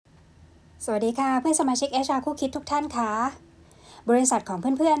สวัสดีค่ะเพื่อนสมาชิก HR คู่คิดทุกท่านค่ะบริษัทของ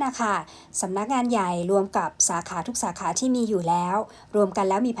เพื่อนๆนะคะสำนักงานใหญ่รวมกับสาขาทุกสาขาที่มีอยู่แล้วรวมกัน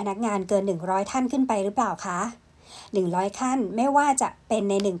แล้วมีพนักงานเกิน100ท่านขึ้นไปหรือเปล่าคะ100ท่านไม่ว่าจะเป็น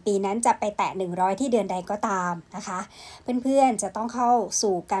ใน1ปีนั้นจะไปแตะ100ที่เดือนใดก็ตามนะคะเพื่อนๆจะต้องเข้า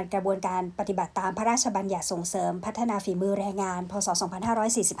สู่การกระบวนการปฏิบัติตามพระราชบัญญัติส่งเสริมพัฒนาฝีมือแรงงานพ.ศ.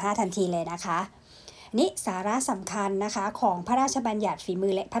 2545ทันทีเลยนะคะนี่สาระสำคัญนะคะของพระราชบัญญัติฝีมื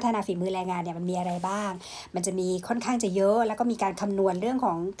อและพัฒนาฝีมือแรงงานเนี่ยมันมีอะไรบ้างมันจะมีค่อนข้างจะเยอะแล้วก็มีการคำนวณเรื่องข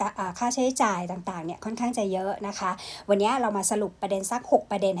องค่าใช้จ่ายต่างๆเนี่ยค่อนข้างจะเยอะนะคะวันนี้เรามาสรุปประเด็นสัก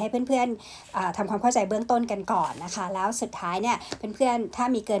6ประเด็นให้เพื่อนๆทำความเข้าใจเบื้องต้นกันก่อนนะคะแล้วสุดท้ายเนี่ยเพื่อนๆถ้า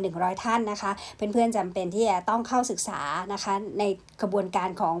มีเกิน100ท่านนะคะเพื่อนๆจำเป็นที่จะต้องเข้าศึกษานะคะในกระบวนการ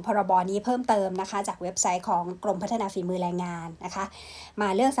ของพรบนี้เพิ่มเติมนะคะจากเว็บไซต์ของกรมพัฒนาฝีมือแรงงานนะคะมา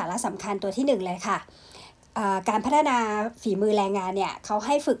เรื่องสาระสำคัญตัวที่1เลยค่ะการพัฒนาฝีมือแรงงานเนี่ยเขาใ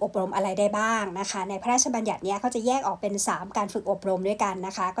ห้ฝึกอบรมอะไรได้บ้างนะคะในพระราชบัญญัติเนี่ยเขาจะแยกออกเป็น3การฝึกอบรมด้วยกันน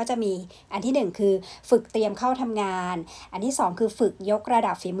ะคะก็จะมีอันที่1คือฝึกเตรียมเข้าทำงานอันที่2คือฝึกยกระ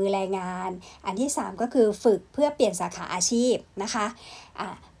ดับฝีมือแรงงานอันที่3ก็คือฝึกเพื่อเปลี่ยนสาขาอาชีพนะคะ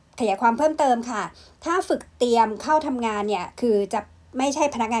ขยายความเพิ่มเติมค่ะถ้าฝึกเตรียมเข้าทำงานเนี่ยคือจะไม่ใช่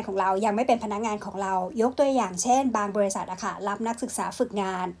พนักงานของเรายังไม่เป็นพนักงานของเรายกตัวอย่างเช่นบางบริษัทอะค่ะรับนักศึกษาฝึกง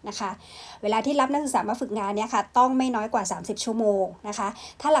านนะคะเวลาที่รับนักศึกษามาฝึกงานเนี่ยค่ะต้องไม่น้อยกว่า30ชั่วโมงนะคะ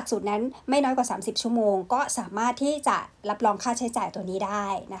ถ้าหลักสูตรนั้นไม่น้อยกว่า30ชั่วโมงก็สามารถที่จะรับรองค่าใช้จ่ายตัวนี้ได้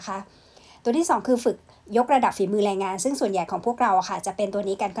นะคะตัวที่2คือฝึกยกระดับฝีมือแรงงานซึ่งส่วนใหญ่ของพวกเราอะค่ะจะเป็นตัว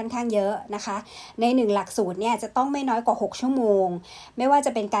นี้กันค่อนข้างเยอะนะคะใน1หลักสูตรเนี่ยจะต้องไม่น้อยกว่า6ชั่วโมงไม่ว่าจ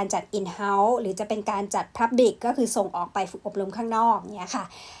ะเป็นการจัด in-house หรือจะเป็นการจัด public ก็คือส่งออกไปฝึกอบรมข้างนอกเนี่ยค่ะ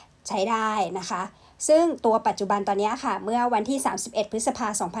ใช้ได้นะคะซึ่งตัวปัจจุบันตอนนี้ค่ะเมื่อวันที่31พฤษภา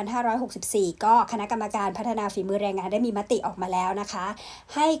คม2564ก็คณะกรรมการพัฒนาฝีมือแรงงานได้มีมติออกมาแล้วนะคะ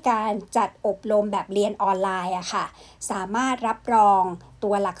ให้การจัดอบรมแบบเรียนออนไลน์อะค่ะสามารถรับรองตั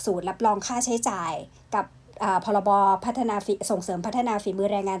วหลักสูตรรับรองค่าใช้จ่ายกับพรบพัฒนาส่งเสริมพัฒนาฝีมือ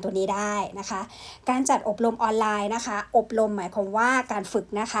แรงงานตัวนี้ได้นะคะการจัดอบรมออนไลน์นะคะอบรมหมายความว่าการฝึก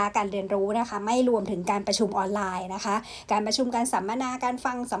นะคะการเรียนรู้นะคะไม่รวมถึงการประชุมออนไลน์นะคะการประชุมการสัมมนาการ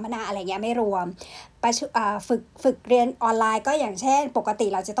ฟังสัมมนาอะไรเงี้ยไม่รวมฝึกเรียนออนไลน์ก็อย่างเช่นปกติ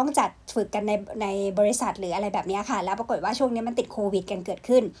เราจะต้องจัดฝึกกันในบริษัทหรืออะไรแบบนี้ค่ะแล้วปรากฏว่าช่วงนี้มันติดโควิดกันเกิด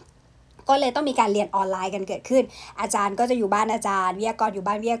ขึ้นก็เลยต้องมีการเรียนออนไลน์กันเกิดขึ้นอาจารย์ก็จะอยู่บ้านอาจารย์วิทยากรอยู่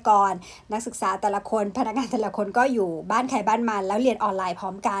บ้านวิทยากรนักศึกษาแต่ละคนพนักงานแต่ละคนก็อยู่บ้านใครบ้านมันแล้วเรียนออนไลน์พร้อ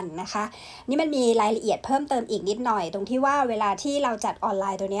มกันนะคะนี่มันมีรายละเอียดเพิ่มเติมอีกนิดหน่อยตรงที่ว่าเวลาที่เราจัดออนไล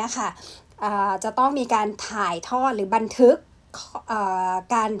น์ตัวนี้ค่ะจะต้องมีการถ่ายทอดหรือบันทึก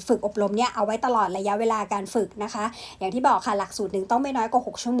การฝึกอบรมเนี่ยเอาไว้ตลอดระยะเวลาการฝึกนะคะอย่างที่บอกค่ะหลักสูตรหนึ่งต้องไม่น้อยกว่า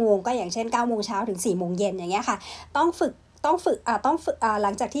6ชั่วโมงก็อย่างเช่น9โมงเช้าถึง4โมงเย็นอย่างเงี้ยค่ะต้องฝึกห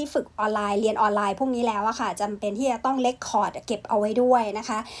ลังจากที่ฝึกออนไลน์เรียนออนไลน์พวกนี้แล้วอะค่ะจำเป็นที่จะต้องเรคคอร์ดเก็บเอาไว้ด้วยนะ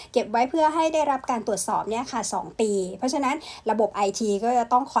คะเก็บไว้เพื่อให้ได้รับการตรวจสอบเนี่ยค่ะ2ปีเพราะฉะนั้นระบบ IT ก็จะ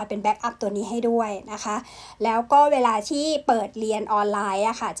ต้องคอยเป็นแบ็กอัพตัวนี้ให้ด้วยนะคะแล้วก็เวลาที่เปิดเรียนออนไลน์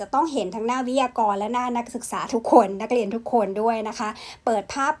อะค่ะจะต้องเห็นทั้งหน้าวิทยากรและหน้านักศึกษาทุกคนนักเรียนทุกคนด้วยนะคะเปิด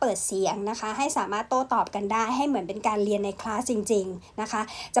ภาพเปิดเสียงนะคะให้สามารถโต้ตอบกันได้ให้เหมือนเป็นการเรียนในคลาสจริงๆนะคะ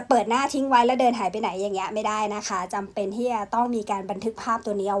จะเปิดหน้าทิ้งไว้แล้วเดินหายไปไหนอย่างเงี้ยไม่ได้นะคะจำเป็นที่จะต้องมีการบันทึกภาพ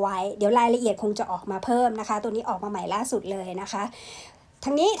ตัวนี้เอาไว้เดี๋ยวรายละเอียดคงจะออกมาเพิ่มนะคะตัวนี้ออกมาใหม่ล่าสุดเลยนะคะ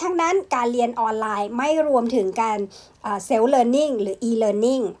ทั้งนี้ทั้งนั้นการเรียนออนไลน์ไม่รวมถึงการเซลฟ์เลิร์นนิ่งหรือ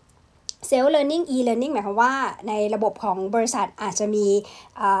e-learning self learning e-learning หมายความว่าในระบบของบริษัทอาจจะมี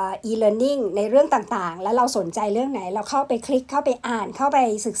e-learning ในเรื่องต่างๆแล้วเราสนใจเรื่องไหนเราเข้าไปคลิกเข้าไปอ่านเข้าไป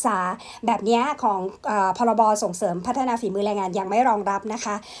ศึกษาแบบนี้ของพรบส่งเสริมพัฒนาฝีมือแรงงานยังไม่รองรับนะค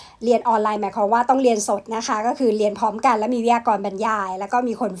ะเรียนออนไลน์หมายความว่าต้องเรียนสดนะคะก็คือเรียนพร้อมกันแล้วมีวิทยากรบรรยายแล้วก็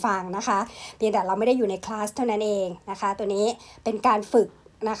มีคนฟังนะคะเพียงแต่เราไม่ได้อยู่ในคลาสเท่านั้นเองนะคะตัวนี้เป็นการฝึก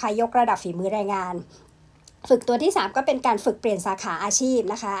นะคะยกระดับฝีมือแรงงานฝึกตัวที่3ก็เป็นการฝึกเปลี่ยนสาขาอาชีพ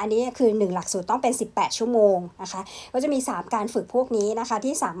นะคะอันนี้คือ1หลักสูตรต้องเป็น18ชั่วโมงนะคะก็จะมี3การฝึกพวกนี้นะคะ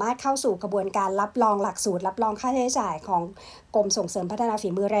ที่สามารถเข้าสู่กระบวนการรับรองหลักสูตรรับรองค่าใช้จ่ายของกรมส่งเสริมพัฒนาฝี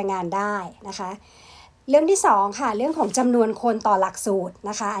มือแรงงานได้นะคะเรื่องที่2ค่ะเรื่องของจำนวนคนต่อหลักสูตร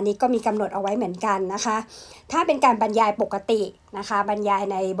นะคะอันนี้ก็มีกำหนดเอาไว้เหมือนกันนะคะถ้าเป็นการบรรยายปกตินะคะบรรยาย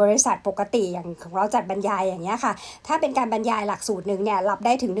ในบริษัทปกติอย่างของเราจัดบรรยายอย่างเงี้ยค่ะถ้าเป็นการบรรยายหลักสูตรนึงเนี่ยรับไ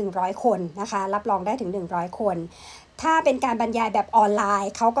ด้ถึง100คนนะคะรับรองได้ถึง100คน ถ้าเป็นการบรรยายแบบออนไล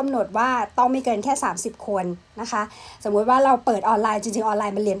น์เขากำหนดว่าต้องไม่เกินแค่30คนนะคะสมมุติว่าเราเปิดออนไลน์จริงๆออนไล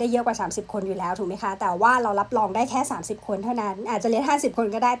น์มันเรียนได้เยอะกว่า30คนอยู่แล้วถูกไหมคะแต่ว่าเรารับรองได้แค่30คนเท่านั้นอาจจะเรียน50คน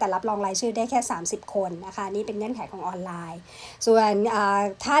ก็ได้แต่รับรองรายชื่อได้แค่30คนนะคะนี่เป็นเงื่อนไขของออนไลน์ส่วน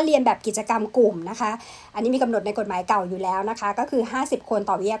ถ้าเรียนแบบกิจกรรมกลุ่มนะคะอันนี้มีกำหนดในกฎหมายเก่าอยู่แล้วนะคะก็คือ50คน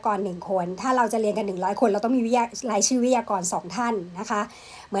ต่อวิทยากร1คนถ้าเราจะเรียนกัน100คนเราต้องมีรายชื่อวิทยากร2ท่านนะคะ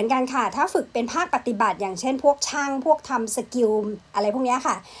เหมือนกันค่ะถ้าฝึกเป็นภาคปฏิบัติอย่างเช่นพวกช่างพวกทำสกิลอะไรพวกนี้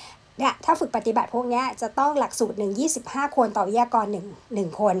ค่ะเนี่ยถ้าฝึกปฏิบัติพวกนี้จะต้องหลักสูตร25คนต่อวิทยากร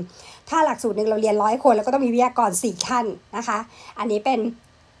1คนถ้าหลักสูตรนึงเราเรียน100คนแล้วก็ต้องมีวิทยากร4ท่านนะคะอันนี้เ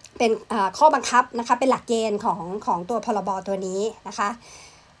ป็นข้อบังคับนะคะเป็นหลักเกณฑ์ของตัวพรบตัวนี้นะคะ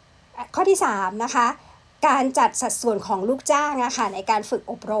ข้อที่3นะคะการจัดสัดส่วนของลูกจ้างนะคะในการฝึก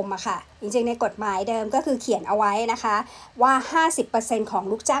อบรมอะค่ะจริงๆในกฎหมายเดิมก็คือเขียนเอาไว้นะคะว่า 50% ของ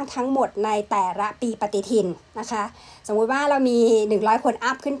ลูกจ้างทั้งหมดในแต่ละปีปฏิทินนะคะสมมุติว่าเรามี100คน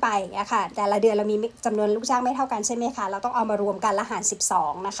อัพขึ้นไปอะค่ะแต่ละเดือนเรามีจำนวนลูกจ้างไม่เท่ากันใช่ไหมคะเราต้องเอามารวมกันแล้วหาร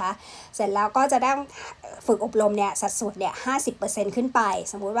12นะคะเสร็จแล้วก็จะได้ฝึกอบรมเนี่ยสัดส่วนเนี่ย 50% ขึ้นไป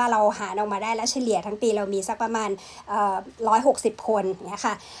สมมุติว่าเราหารออกมาได้แล้วเฉลี่ยทั้งปีเรามีสักประมาณ160คนเนี่ย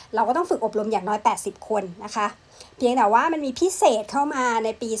ค่ะเราก็ต้องฝึกอบรมอย่างน้อย80คนนะคะเพียงแต่ว่ามันมีพิเศษเข้ามาใน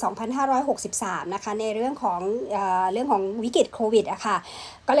ปี2563นะคะในเรื่องของวิกฤตโควิดอะค่ะ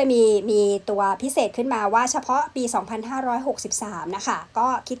ก็เลยมีตัวพิเศษขึ้นมาว่าเฉพาะปี2563นะคะก็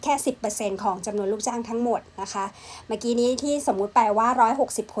คิดแค่ 10% ของจำนวนลูกจ้างทั้งหมดนะคะเมื่อกี้นี้ที่สมมุติไปว่า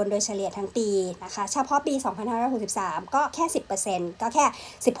160คนโดยเฉลี่ยทั้งปีนะคะเฉพาะปี2563ก็แค่ 10% ก็แค่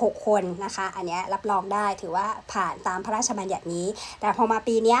16คนนะคะอันนี้รับรองได้ถือว่าผ่านตามพระราชบัญญัตินี้แต่พอมา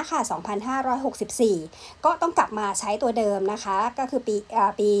ปีนี้ค่ะ2564ก็ต้องกลับมาใช้ตัวเดิมนะคะก็คือ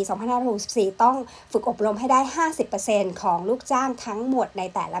ปี2564ต้องฝึกอบรมให้ได้ 50% ของลูกจ้างทั้งหมดใน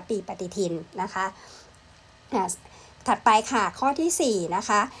แต่ละปีปฏิทินนะคะถัดไปค่ะข้อที่4นะค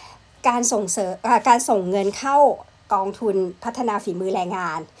ะการส่งเงินเข้ากองทุนพัฒนาฝีมือแรงง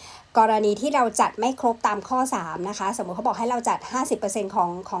านกรณีที่เราจัดไม่ครบตามข้อ3นะคะสมมติเขาบอกให้เราจัด 50%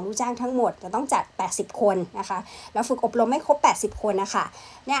 ของลูกจ้างทั้งหมดจะต้องจัด80คนนะคะแล้วฝึกอบรมไม่ครบ80คนนะคะ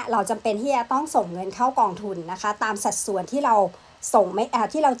เนี่ยเราจำเป็นที่จะต้องส่งเงินเข้ากองทุนนะคะตามสัดส่วนที่เรา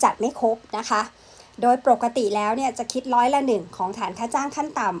ที่เราจัดไม่ครบนะคะโดยปกติแล้วเนี่ยจะคิด100% ของฐานค่าจ้างขั้น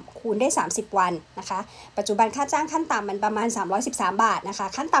ต่ำคูณได้30วันนะคะปัจจุบันค่าจ้างขั้นต่ำมันประมาณ313บาทนะคะ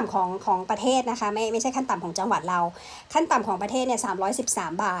ขั้นต่ำของประเทศนะคะไม่ใช่ขั้นต่ำของจังหวัดเราขั้นต่ำของประเทศเนี่ย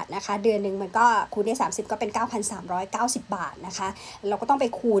313บาทนะคะเดือนนึงมันก็คูณได้30ก็เป็น 9,390 บาทนะคะเราก็ต้องไป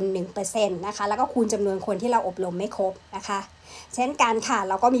คูณ 1% นะคะแล้วก็คูณจำนวนคนที่เราอบรมไม่ครบนะคะเช่นกันค่ะ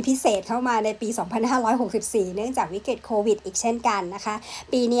เราก็มีพิเศษเข้ามาในปี2564เนื่องจากวิกฤตโควิดอีกเช่นกันนะคะ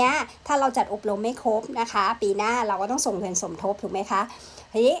ปีนี้ถ้าเราจัดอบรมไม่ครบนะคะปีหน้าเราก็ต้องส่งเงินสมทบถูกไหมคะ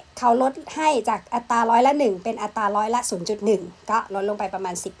ทีนี้เขาลดให้จากอัตรา100% เป็นอัตรา0.1ก็ลดลงไปประม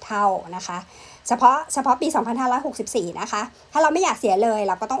าณ10เท่านะคะเฉพาะปี2564นะคะถ้าเราไม่อยากเสียเลยเ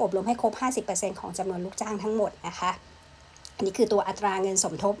ราก็ต้องอบรมให้ครบ 50% ของจำนวนลูกจ้างทั้งหมดนะคะอันนี้คือตัวอัตราเงินส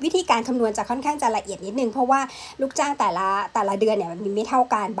มทบวิธีการคำนวณจะค่อนข้างจะละเอียดนิดนึงเพราะว่าลูกจ้างแต่ละเดือนเนี่ยมันมีไม่เท่า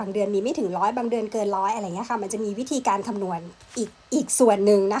กันบางเดือนมีไม่ถึง100บางเดือนเกิน100อะไรเงี้ยค่ะมันจะมีวิธีการคำนวณอีกส่วนห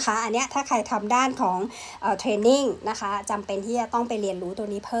นึ่งนะคะอันเนี้ยถ้าใครทำด้านของเทรนนิ่งนะคะจำเป็นที่จะต้องไปเรียนรู้ตัว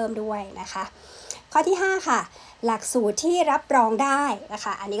นี้เพิ่มด้วยนะคะข้อที่5ค่ะหลักสูตรที่รับรองได้นะค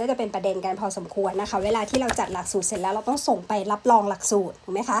ะอันนี้ก็จะเป็นประเด็นกันพอสมควรนะคะเวลาที่เราจัดหลักสูตรเสร็จแล้วเราต้องส่งไปรับรองหลักสูตรถู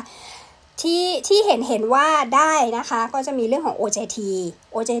กไหมคะที่เห็นว่าได้นะคะก็จะมีเรื่องของ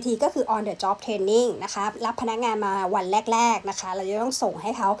OJT ก็คือ on the job training นะคะรับพนักงานมาวันแรกๆนะคะเราจะต้องส่งใ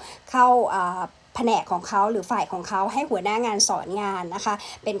ห้เขาเข้าแผนกของเขาหรือฝ่ายของเขาให้หัวหน้างานสอนงานนะคะ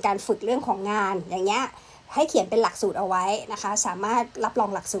เป็นการฝึกเรื่องของงานอย่างเงี้ยให้เขียนเป็นหลักสูตรเอาไว้นะคะสามารถรับรอง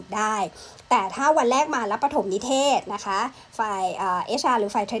หลักสูตรได้แต่ถ้าวันแรกมารับประถมนิเทศนะคะฝ่ายHR หรื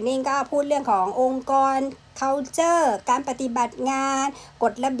อฝ่ายเทรนนิ่งก็พูดเรื่องขององค์กร culture การปฏิบัติงานก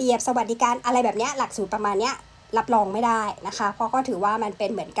ฎระเบียบสวัสดิการอะไรแบบเนี้ยหลักสูตรประมาณเนี้ยรับรองไม่ได้นะคะเพราะก็ถือว่ามันเป็น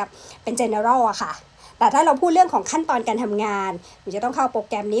เหมือนกับเป็น general อะค่ะแต่ถ้าเราพูดเรื่องของขั้นตอนการทำงานคุณจะต้องเข้าโปร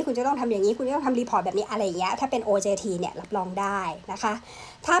แกรมนี้คุณจะต้องทำอย่างนี้คุณจะต้องทำรีพอร์ตแบบนี้อะไรอย่างเงี้ยถ้าเป็น OJT เนี่ยรับรองได้นะคะ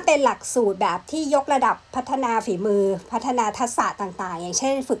ถ้าเป็นหลักสูตรแบบที่ยกระดับพัฒนาฝีมือพัฒนาทักษะต่างๆอย่างเช่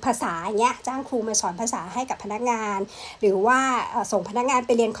นฝึกภาษาอย่างเงี้ยจ้างครูมาสอนภาษาให้กับพนักงานหรือว่าส่งพนักงานไ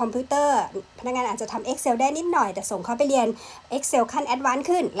ปเรียนคอมพิวเตอร์พนักงานอาจจะทำ Excel ได้นิดหน่อยแต่ส่งเขาไปเรียน Excel ขั้น Advanced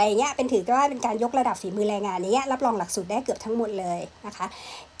ขึ้นอะไรอย่างเงี้ยถือว่าเป็นการยกระดับฝีมือแรงงานนี้รับรองหลักสูตรได้เกือบทั้งหมดเลยนะคะ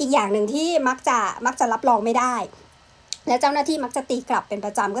อีกอย่างหนึ่งที่มักจะรับรองไม่ได้และเจ้าหน้าที่มักจะตีกลับเป็นป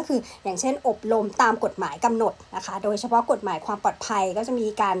ระจำก็คืออย่างเช่นอบรมตามกฎหมายกำหนดนะคะโดยเฉพาะกฎหมายความปลอดภัยก็จะมี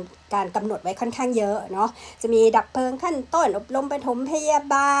การกำหนดไว้ค่อนข้างเยอะเนาะจะมีดับเพลิงขั้นต้นอบรมปฐมพยา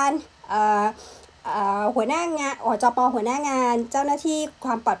บาล หัวหน้างานจป.หัวหน้างานเจ้าหน้าที่ค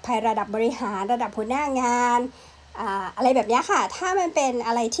วามปลอดภัยระดับบริหารระดับหัวหน้างานอะไรแบบนี้ค่ะถ้ามันเป็นอ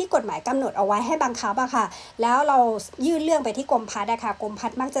ะไรที่กฎหมายกำหนดเอาไว้ให้บังคับอะค่ะแล้วเรายื่นเรื่องไปที่กรมพัฒน์อะค่ะกรมพั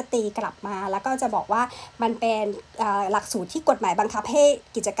ฒน์มักจะตีกลับมาแล้วก็จะบอกว่ามันเป็นหลักสูตรที่กฎหมายบังคับให้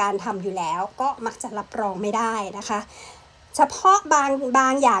กิจการทำอยู่แล้วก็มักจะรับรองไม่ได้นะคะเฉพาะบา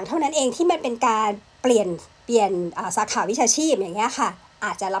งอย่างเท่านั้นเองที่มันเป็นการเปลี่ยนสาขาวิชาชีพอย่างเงี้ยค่ะอ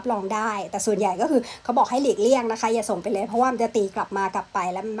าจจะรับรองได้แต่ส่วนใหญ่ก็คือเขาบอกให้หลีกเลี่ยงนะคะอย่าส่งไปเลยเพราะว่ามันจะตีกลับไป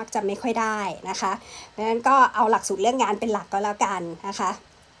แล้วมันมักจะไม่ค่อยได้นะคะดังนั้นก็เอาหลักสูตรเรื่องงานเป็นหลักก็แล้วกันนะคะ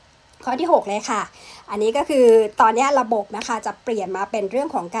ข้อที่6เลยค่ะอันนี้ก็คือตอนนี้ระบบนะคะจะเปลี่ยนมาเป็นเรื่อง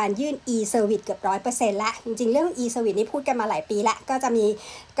ของการยื่น e-service เกือบ 100% แล้วจริงๆเรื่อง e-service นี่พูดกันมาหลายปีแล้วก็จะ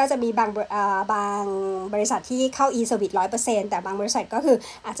มีบางบริษัทที่เข้า e-service 100% แต่บางบริษัทก็คือ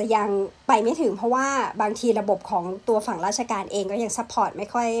อาจจะยังไปไม่ถึงเพราะว่าบางทีระบบของตัวฝั่งราชการเองก็ยังซัพพอร์ตไม่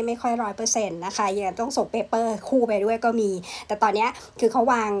ค่อย 100% นะคะยังต้องส่งเปเปอร์คู่ไปด้วยก็มีแต่ตอนนี้คือเขา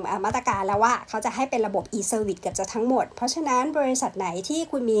วางมาตรการแล้วว่าเขาจะให้เป็นระบบ e-service เกือบจะทั้งหมดเพราะฉะนั้นบริษัทไหนที่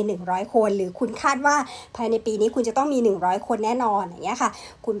คุณมี100 คนหรือคุณคาดว่าภายในปีนี้คุณจะต้องมี100 คนแน่นอนอย่างเงี้ยค่ะ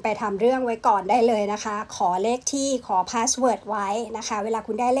คุณไปทำเรื่องไว้ก่อนได้เลยนะคะขอเลขที่ขอพาสเวิร์ดไว้นะคะเวลา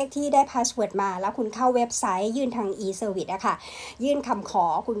คุณได้เลขที่ได้พาสเวิร์ดมาแล้วคุณเข้าเว็บไซต์ยื่นทาง e-service อะค่ะยื่นคำขอ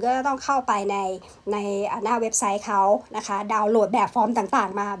คุณก็ต้องเข้าไปในหน้าเว็บไซต์เขานะคะดาวน์โหลดแบบฟอร์มต่าง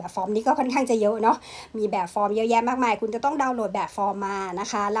ๆมาแบบฟอร์มนี้ก็ค่อนข้างจะเยอะเนาะมีแบบฟอร์มเยอะแยะมากมายคุณจะต้องดาวน์โหลดแบบฟอร์มมานะ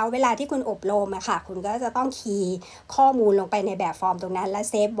คะแล้วเวลาที่คุณอบรมอะค่ะคุณก็จะต้องคีย์ข้อมูลลงไปในแบบฟอร์มตรงนั้นและ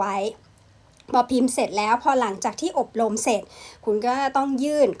เซฟไว้พอพิมพ์เสร็จแล้วพอหลังจากที่อบรมเสร็จคุณก็ต้อง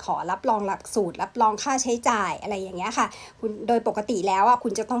ยื่นขอรับรองหลักสูตรรับรองค่าใช้จ่ายอะไรอย่างเงี้ยค่ะคุณโดยปกติแล้วคุ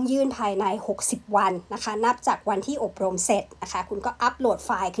ณจะต้องยื่นภายใน60 วันนะคะนับจากวันที่อบรมเสร็จนะคะคุณก็อัปโหลดไฟ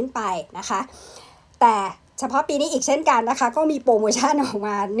ล์ขึ้นไปนะคะแต่เฉพาะปีนี้อีกเช่นกันนะคะก็มีโปรโมชั่นออกม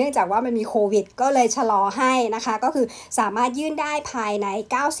าเนื่องจากว่ามันมีโควิดก็เลยชะลอให้นะคะก็คือสามารถยื่นได้ภายใน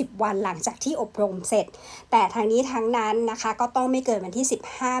90 วันหลังจากที่อบรมเสร็จแต่ทางนี้ทั้งนั้นนะคะก็ต้องไม่เกินวันที่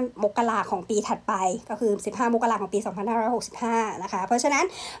15 มกราคมของปีถัดไปก็คือ15 มกราคมของปี2565นะคะเพราะฉะนั้น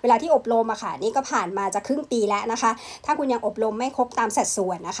เวลาที่อบรมอะค่ะนี่ก็ผ่านมาจะครึ่งปีแล้วนะคะถ้าคุณยังอบรมไม่ครบตามสัดส่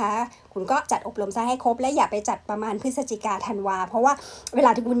วนนะคะคุณก็จัดอบรมซะให้ครบและอย่าไปจัดประมาณพฤศจิกาธันวาเพราะว่าเวล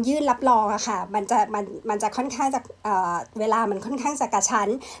าที่คุณยื่นรับรองอะค่ะมันจะค่อนข้างจะเวลามันค่อนข้างจะกระชั้น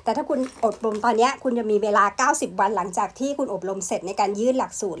แต่ถ้าคุณอบรมตอนนี้คุณจะมีเวลา90 วันหลังจากที่คุณอบรมเสร็จในการยื่นหลั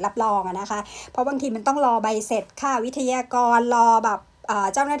กสูตรรับรองนะคะเพราะบางทีมันต้องรอใบเสร็จค่าวิทยากรรอแบบ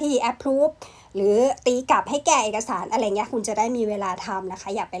เจ้าหน้าที่ approve หรือตีกลับให้แก้เอกสารอะไรเงี้ยคุณจะได้มีเวลาทำนะคะ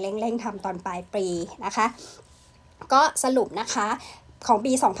อย่าไปเร่งทำตอนปลายปีนะคะก็สรุปนะคะของ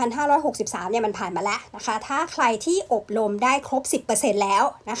ปี2563เนี่ยมันผ่านมาแล้วนะคะถ้าใครที่อบรมได้ครบ 10% แล้ว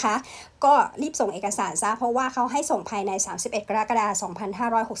นะคะก็รีบส่งเอกสารซะเพราะว่าเขาให้ส่งภายใน31 กรกฎาคม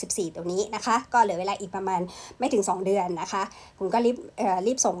 2564ตัวนี้นะคะก็เหลือเวลาอีกประมาณไม่ถึง2 เดือนนะคะคุณก็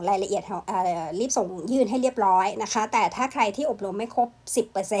รีบส่งรายละเอียดรีบส่งยื่นให้เรียบร้อยนะคะแต่ถ้าใครที่อบรมไม่ครบ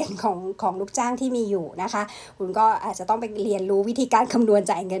 10% ของลูกจ้างที่มีอยู่นะคะคุณก็อาจจะต้องไปเรียนรู้วิธีการคำนวณ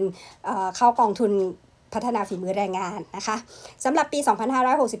จ่ายเงินเข้ากองทุนพัฒนาฝีมือแรงงานนะคะสำหรับปี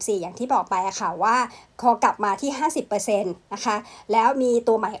2564อย่างที่บอกไปอะค่ะว่าพอกลับมาที่ 50% นะคะแล้วมี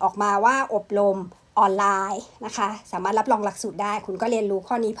ตัวใหม่ออกมาว่าอบรมออนไลน์นะคะสามารถรับรองหลักสูตรได้คุณก็เรียนรู้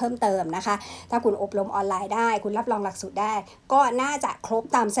ข้อนี้เพิ่มเติมนะคะถ้าคุณอบรมออนไลน์ได้คุณรับรองหลักสูตรได้ก็น่าจะครบ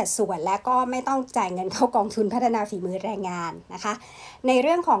ตามสัดส่วนและก็ไม่ต้องจ่ายเงินเข้ากองทุนพัฒนาฝีมือแรงงานนะคะในเ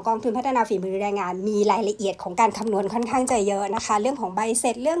รื่องของกองทุนพัฒนาฝีมือแรงงานมีรายละเอียดของการคำนวณค่อนข้างจะเยอะนะคะเรื่องของใบเส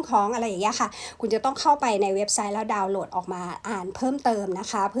ร็จเรื่องของอะไรอย่างเงี้ยค่ะคุณจะต้องเข้าไปในเว็บไซต์แล้วดาวน์โหลดออกมาอ่านเพิ่มเติมนะ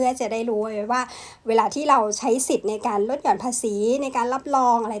คะเพื่อจะได้รู้ว่าเวลาที่เราใช้สิทธิ์ในการลดหย่อนภาษีในการรับรอ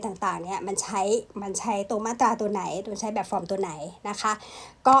งอะไรต่างๆเนี่ยมันใช้ตัวมาตราตัวไหนตัวใช้แบบฟอร์มตัวไหนนะคะ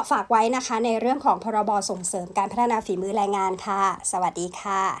ก็ฝากไว้นะคะในเรื่องของพรบส่งเสริมการพัฒนาฝีมือแรงงานค่ะสวัสดี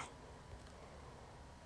ค่ะ